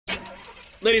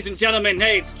Ladies and gentlemen,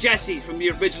 hey, it's Jesse from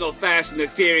the original Fast and the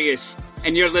Furious,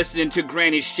 and you're listening to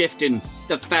Granny Shifting,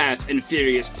 the Fast and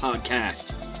Furious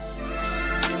podcast.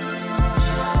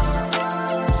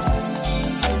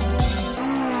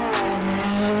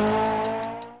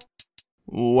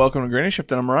 Welcome to Granny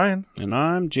Shifting. I'm Ryan. And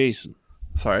I'm Jason.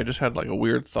 Sorry, I just had like a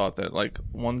weird thought that like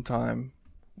one time,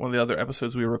 one of the other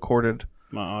episodes we recorded,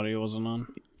 My audio wasn't on.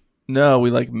 no, we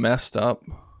like messed up.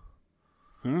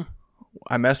 Hmm?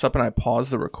 I messed up and I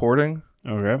paused the recording,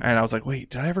 Okay. and I was like, wait,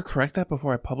 did I ever correct that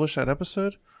before I published that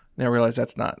episode? And I realized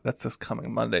that's this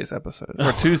coming Monday's episode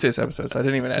or Tuesday's episode, so I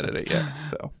didn't even edit it yet.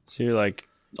 So you're like,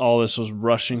 all this was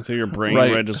rushing through your brain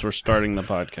right as we're starting the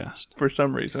podcast. for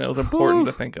some reason, it was important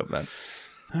to think of that.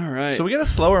 All right. So we get a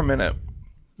slower minute.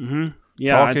 Mm-hmm.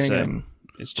 Yeah, I'd talking say. and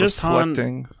It's just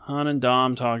reflecting. Han and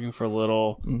Dom talking for a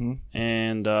little, Mm-hmm.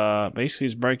 and basically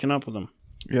he's breaking up with him.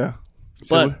 Yeah.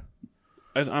 But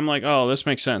I'm like, oh, this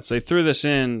makes sense. They threw this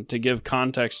in to give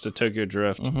context to Tokyo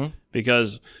Drift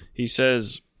because he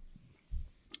says,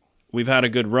 we've had a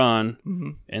good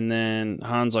run, and then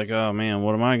Han's like, oh, man,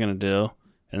 what am I going to do?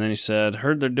 And then he said,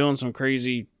 heard they're doing some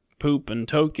crazy poop in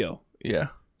Tokyo. Yeah.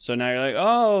 So now you're like,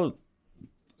 oh,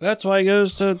 that's why he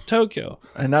goes to Tokyo.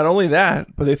 And not only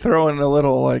that, but they throw in a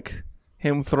little, like,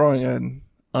 him throwing an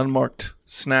unmarked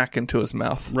snack into his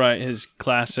mouth. Right, his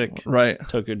classic Right.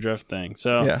 Tokyo Drift thing.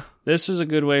 So Yeah. this is a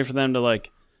good way for them to,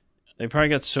 like, they probably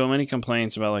got so many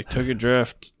complaints about, like, Tokyo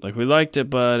Drift. Like, we liked it,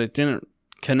 but it didn't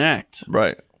connect.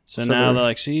 Right. So now they're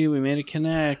like, see, we made it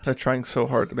connect. They're trying so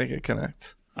hard to make it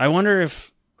connect. I wonder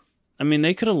if, I mean,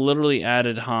 they could have literally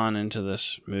added Han into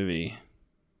this movie.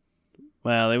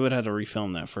 Well, they would have had to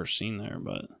refilm that first scene there,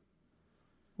 but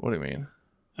What do you mean?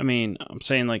 I mean, I'm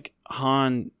saying like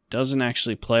Han doesn't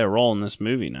actually play a role in this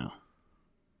movie now.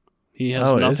 He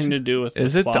has nothing to do with.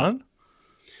 Is the it plot. done?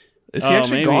 Is he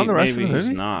actually gone the rest of the movie? Maybe he's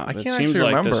not. I It can't seems actually like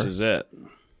remember. this is it.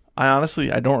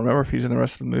 I don't remember if he's in the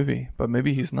rest of the movie, but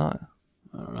maybe he's not.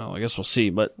 I don't know. I guess we'll see.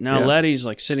 But now Yeah. Letty's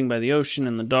like sitting by the ocean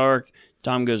in the dark.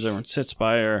 Dom goes over and sits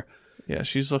by her. Yeah,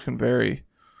 she's looking very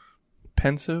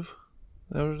pensive.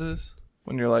 Is that what it is?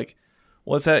 When you're like,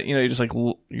 what's that? You know,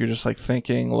 you're just like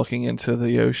thinking, looking into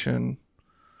the ocean.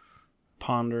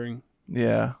 Pondering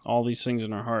Yeah. all these things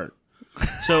in her heart.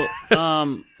 So,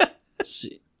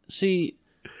 see,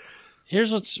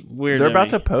 here's what's weird. They're about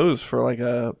me. to pose for like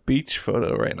a beach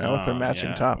photo right now with their matching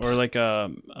Yeah. tops. or like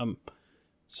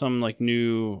some like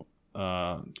new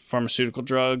pharmaceutical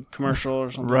drug commercial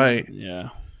or something. Right. Yeah.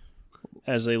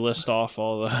 As they list off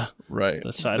all the right.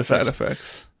 the side side effects.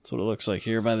 effects. That's what it looks like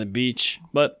here by the beach.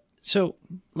 But so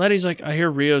Letty's like, I hear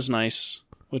Rio's nice,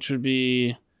 which would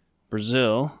be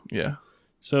Brazil. Yeah.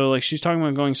 So like she's talking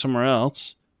about going somewhere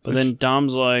else, but then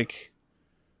Dom's like,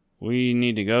 we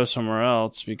need to go somewhere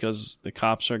else because the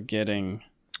cops are getting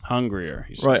hungrier.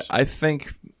 He says. Right. I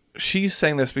think she's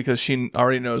saying this because she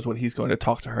already knows what he's going to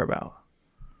talk to her about.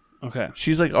 Okay.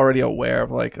 She's like already aware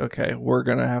of like, okay, we're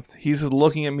going to have to, he's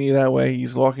looking at me that way.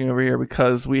 He's walking over here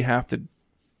because we have to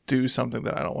do something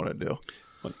that I don't want to do.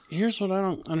 But here's what I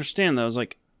don't understand though. Is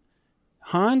like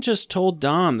Han just told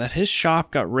Dom that his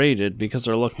shop got raided because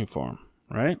they're looking for him,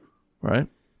 right? Right.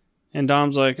 And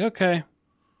Dom's like, okay.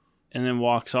 And then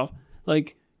walks off.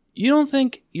 Like, you don't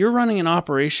think you're running an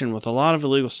operation with a lot of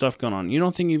illegal stuff going on. You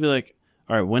don't think you'd be like,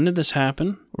 all right, when did this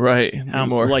happen? Right. How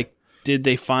more. like did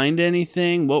they find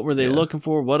anything? What were they looking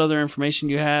for? What other information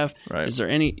do you have? Right. Is there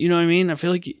any, you know what I mean? I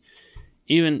feel like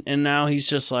even, and now he's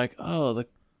just like, oh, the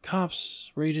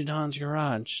cops raided Han's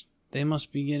garage. They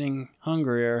must be getting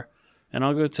hungrier. And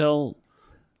I'll go tell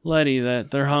Letty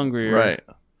that they're hungrier. Right.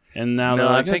 And now No,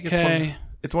 they're like, I think okay.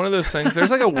 it's one of those things. There's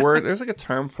like a word, there's like a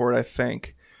term for it, I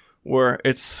think, where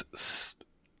it's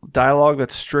dialogue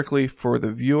that's strictly for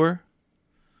the viewer.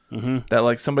 Mm-hmm. That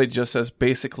like somebody just says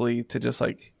basically to just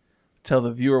like tell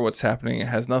the viewer what's happening. It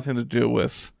has nothing to do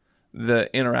with the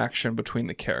interaction between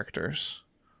the characters.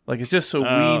 Like it's just so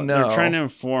we know. They're trying to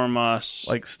inform us,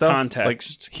 like stuff.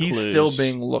 context. Like he's clues. still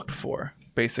being looked for,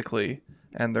 basically,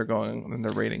 and they're going and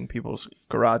they're raiding people's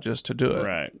garages to do it.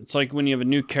 Right. It's like when you have a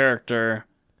new character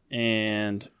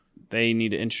and they need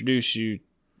to introduce you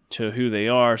to who they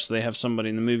are, so they have somebody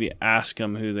in the movie ask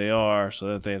them who they are, so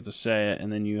that they have to say it,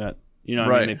 and then you have, you know,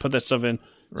 what I mean, they put that stuff in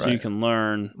so you can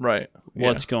learn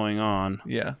what's going on.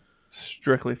 Yeah,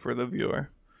 strictly for the viewer.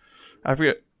 I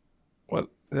forget what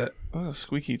that was. A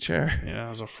squeaky chair. Yeah,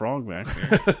 there's a frog back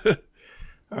there.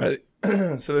 All right.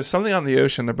 So there's something on the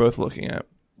ocean they're both looking at.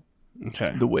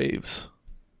 Okay. The waves.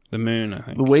 The moon, I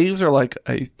think. The waves are like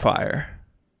a fire.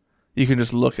 You can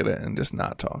just look at it and just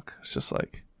not talk. It's just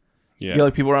like, yeah. you know,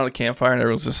 like people around a campfire and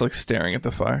everyone's just like staring at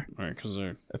the fire. Right, because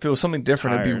they're If it was something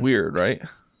different, it'd tired. be weird, right?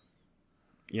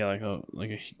 like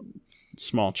a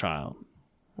small child.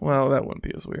 Well, that wouldn't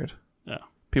be as weird. Yeah.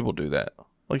 People do that.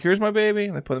 Like, here's my baby.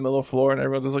 And they put him in the middle of the floor, and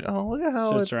everyone's just like, oh, look at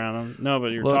how Sits around him. No, but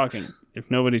you're looks. talking. If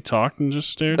nobody talked and just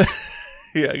stared.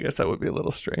 Yeah, I guess that would be a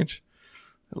little strange.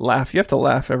 Laugh. You have to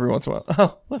laugh every once in a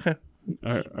while. Oh, okay.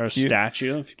 Or a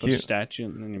statue. If you put a statue,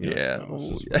 and then you'd be Yeah. like, oh, this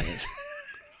is yeah.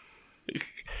 weird.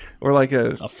 Or like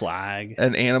A flag.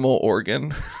 an animal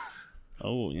organ.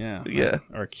 Oh, yeah. Yeah.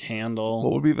 Or a candle.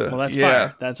 What would be the... Well, that's yeah.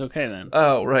 fire. That's okay then.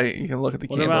 Oh, right. You can look at the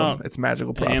What candle. about It's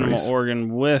magical An properties. animal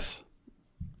organ with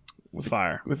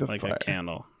fire. with a like fire. a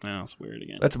candle. Now it's weird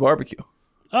again. That's a barbecue.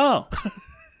 Oh.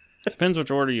 Depends which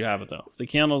order you have it, though. If the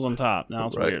candle's on top, now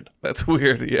it's Right. weird. That's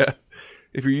weird, yeah.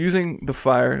 If you're using the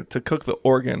fire to cook the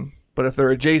organ, but if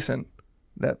they're adjacent,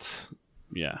 that's...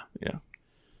 Yeah. Yeah.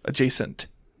 Adjacent.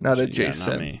 Not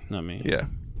adjacent. Yeah, not me. Yeah.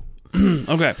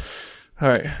 Okay. All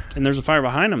right. And there's a fire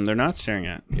behind them they're not staring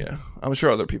at. Yeah. I'm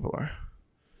sure other people are.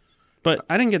 But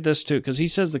I didn't get this, too, because he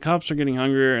says the cops are getting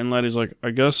hungrier, and Letty's like, I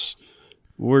guess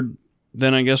we're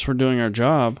doing our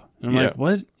job. And I'm like,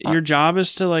 what? Your job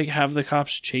is to, like, have the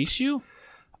cops chase you?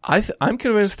 I'm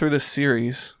convinced through this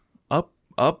series, up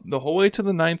the whole way to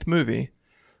the 9th movie,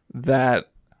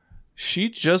 that she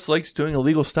just likes doing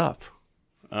illegal stuff.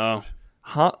 Oh.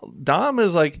 Dom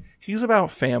is like, he's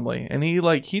about family, and I feel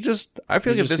like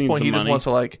at this point he just wants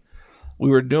to, like, we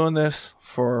were doing this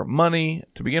for money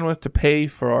to begin with, to pay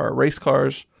for our race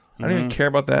cars. I don't even care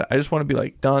about that. I just want to be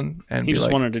like done, and he be just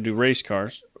like, wanted to do race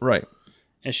cars. Right.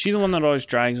 Is she the one that always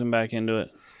drags him back into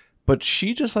it? But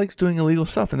she just likes doing illegal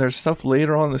stuff, and there's stuff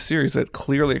later on in the series that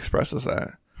clearly expresses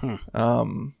that.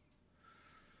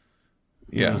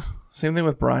 Yeah. Same thing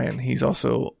with Brian.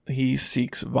 He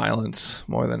seeks violence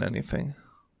more than anything.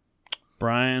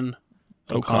 Brian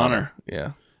O'Connor.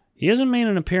 Yeah. He hasn't made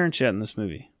an appearance yet in this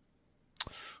movie.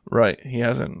 Right. He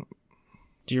hasn't.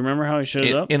 Do you remember how he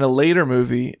showed up? In a later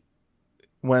movie,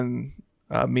 when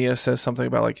Mia says something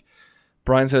about, like,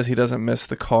 Brian says he doesn't miss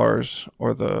the cars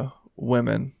or the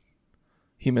women.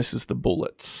 He misses the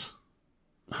bullets.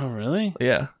 Oh, really?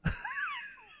 Yeah.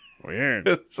 Weird.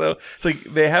 So it's like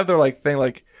they have their like thing,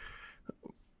 like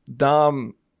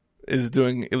Dom is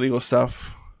doing illegal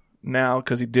stuff now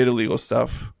because he did illegal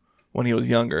stuff when he was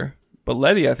younger. But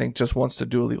Letty, I think, just wants to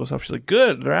do illegal stuff. She's like,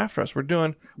 good, they're after us. We're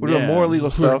doing more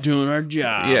illegal stuff. We're doing our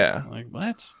job. Yeah. Like,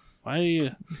 what? Why are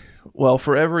you... Well,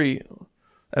 for every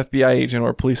FBI agent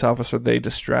or police officer they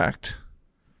distract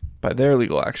by their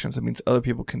illegal actions, it means other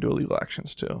people can do illegal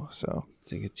actions too. So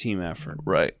it's like a team effort.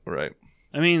 Right.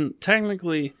 I mean,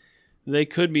 technically, they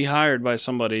could be hired by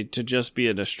somebody to just be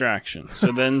a distraction.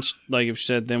 So then, like if she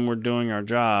said, then we're doing our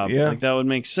job. Yeah. Like, that would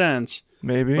make sense.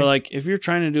 Maybe. But, like, if you're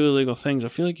trying to do illegal things, I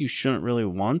feel like you shouldn't really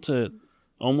want to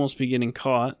almost be getting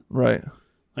caught. Right.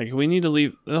 Like, we need to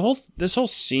leave. This whole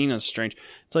scene is strange.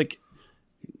 It's like,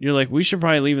 you're like, we should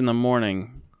probably leave in the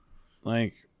morning.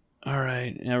 Like, all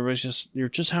right, you're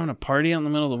just having a party out in the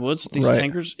middle of the woods with these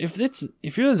tankers.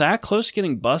 If you're that close to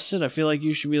getting busted, I feel like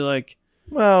you should be like,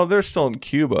 well, they're still in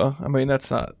Cuba. I mean,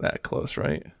 that's not that close,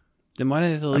 right? Then why did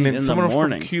they have to leave in the morning?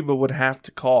 Someone from Cuba would have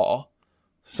to call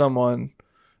someone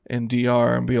in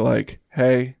DR and be like,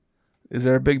 hey, is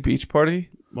there a big beach party?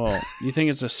 Well, you think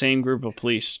it's the same group of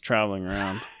police traveling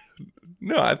around?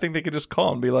 No, I think they could just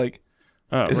call and be like,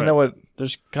 oh, isn't that what...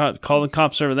 There's call the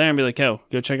cops over there and be like, "Yo,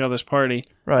 go check out this party.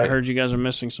 Right. I heard you guys are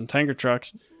missing some tanker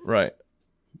trucks. Right.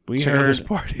 We check heard out this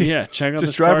party. Yeah, check out just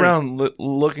this drive party. around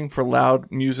looking for loud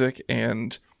music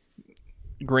and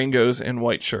gringos in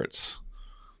white shirts.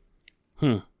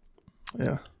 Yeah.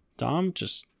 Dom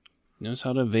just knows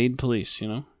how to evade police, you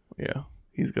know? Yeah,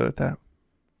 he's good at that.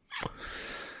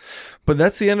 But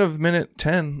that's the end of minute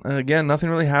 10. Again,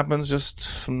 nothing really happens, just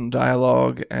some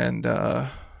dialogue and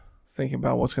thinking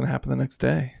about what's going to happen the next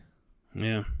day.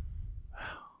 Yeah.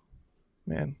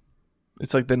 Man.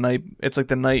 It's like the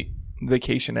night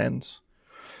vacation ends.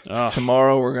 Oh.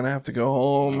 Tomorrow we're going to have to go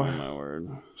home. Oh, my word.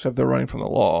 Except they're running from the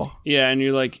law. Yeah, and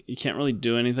you're like, you can't really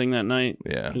do anything that night.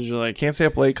 Yeah. Because you're like, can't stay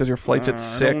up late because your flight's at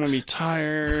 6. I don't want to be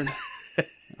tired. I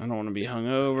don't want to be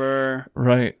hungover.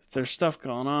 Right. There's stuff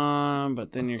going on,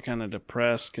 but then you're kind of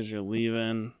depressed because you're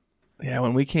leaving. Yeah,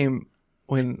 when we came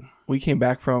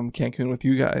back from Cancun with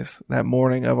you guys that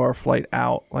morning of our flight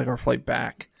out, like our flight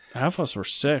back. Half of us were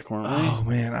sick, weren't we? Oh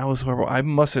man, I was horrible. I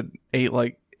must have ate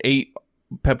like 8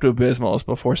 Pepto-Bismols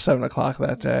before 7 o'clock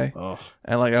that day. Oh.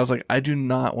 And like I was like, I do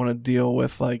not want to deal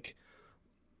with like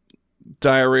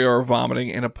diarrhea or vomiting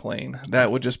in a plane.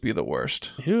 That would just be the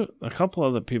worst. A couple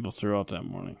other people threw up that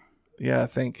morning. Yeah, I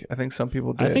think some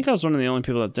people did. I think I was one of the only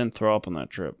people that didn't throw up on that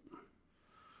trip.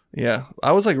 Yeah,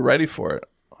 I was like ready for it.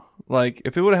 Like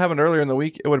if it would have happened earlier in the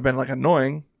week, it would have been like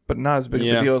annoying, but not as big of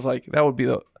Yeah. a deal as like that would be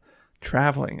the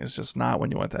traveling is just not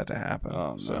when you want that to happen.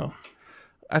 Oh, So no.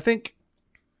 I think,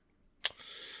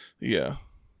 yeah,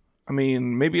 I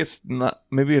mean, maybe it's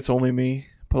only me,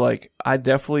 but like I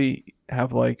definitely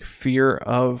have like fear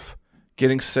of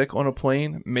getting sick on a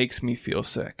plane makes me feel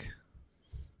sick.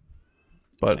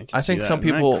 But can I see think that. some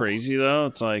Isn't that people crazy though.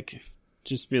 It's like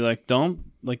just be like, don't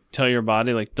like tell your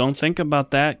body like don't think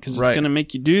about that because it's Right. gonna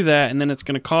make you do that and then it's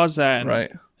gonna cause that. And,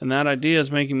 right. And that idea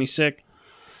is making me sick.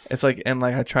 It's like, and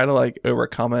like I try to like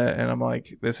overcome it, and I'm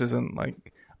like, this isn't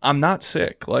like I'm not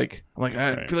sick. Like I'm like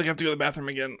I Right. feel like I have to go to the bathroom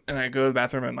again, and I go to the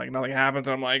bathroom and like nothing happens,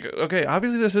 and I'm like, okay,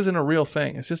 obviously this isn't a real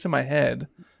thing. It's just in my head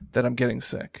that I'm getting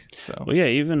sick. So Well, yeah,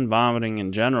 even vomiting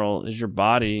in general is your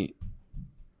body.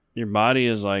 Your body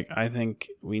is like, I think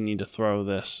we need to throw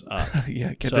this up.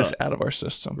 yeah, get So- this out of our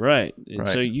system. Right. And Right.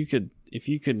 so you could, if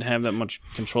you could have that much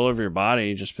control over your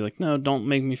body, just be like, no, don't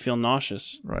make me feel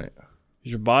nauseous. Right.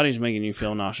 'Cause your body's making you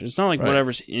feel nauseous. It's not like Right.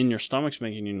 whatever's in your stomach's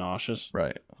making you nauseous.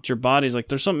 Right. But your body's like,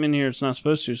 there's something in here it's not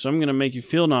supposed to, so I'm going to make you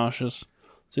feel nauseous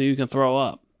so you can throw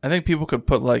up. I think people could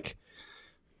put like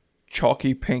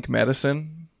chalky pink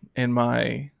medicine in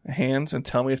my hands and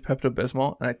tell me it's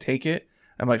Pepto-Bismol, and I take it.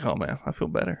 I'm like, oh man, I feel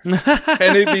better,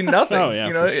 and it'd be nothing. Oh, yeah,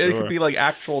 you know, for it sure. could be like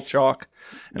actual chalk,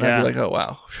 and I'd Yeah. be like, oh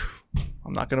wow,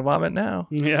 I'm not gonna vomit now.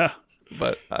 Yeah.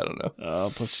 But I don't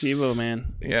know. Placebo,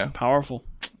 man. Yeah, Powerful.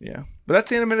 yeah. But that's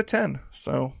the end of minute 10.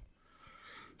 So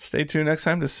stay tuned next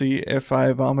time to see if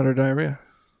I vomit or diarrhea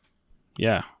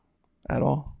Yeah. at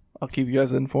all. I'll keep you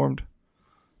guys informed.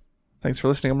 Thanks for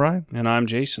listening. I'm Ryan, And I'm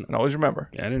Jason. and always remember,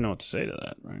 Yeah, I didn't know what to say to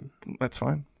that, right? that's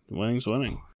fine. Winning's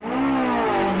winning.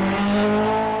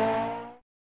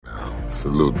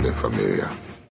 Salute me, familia.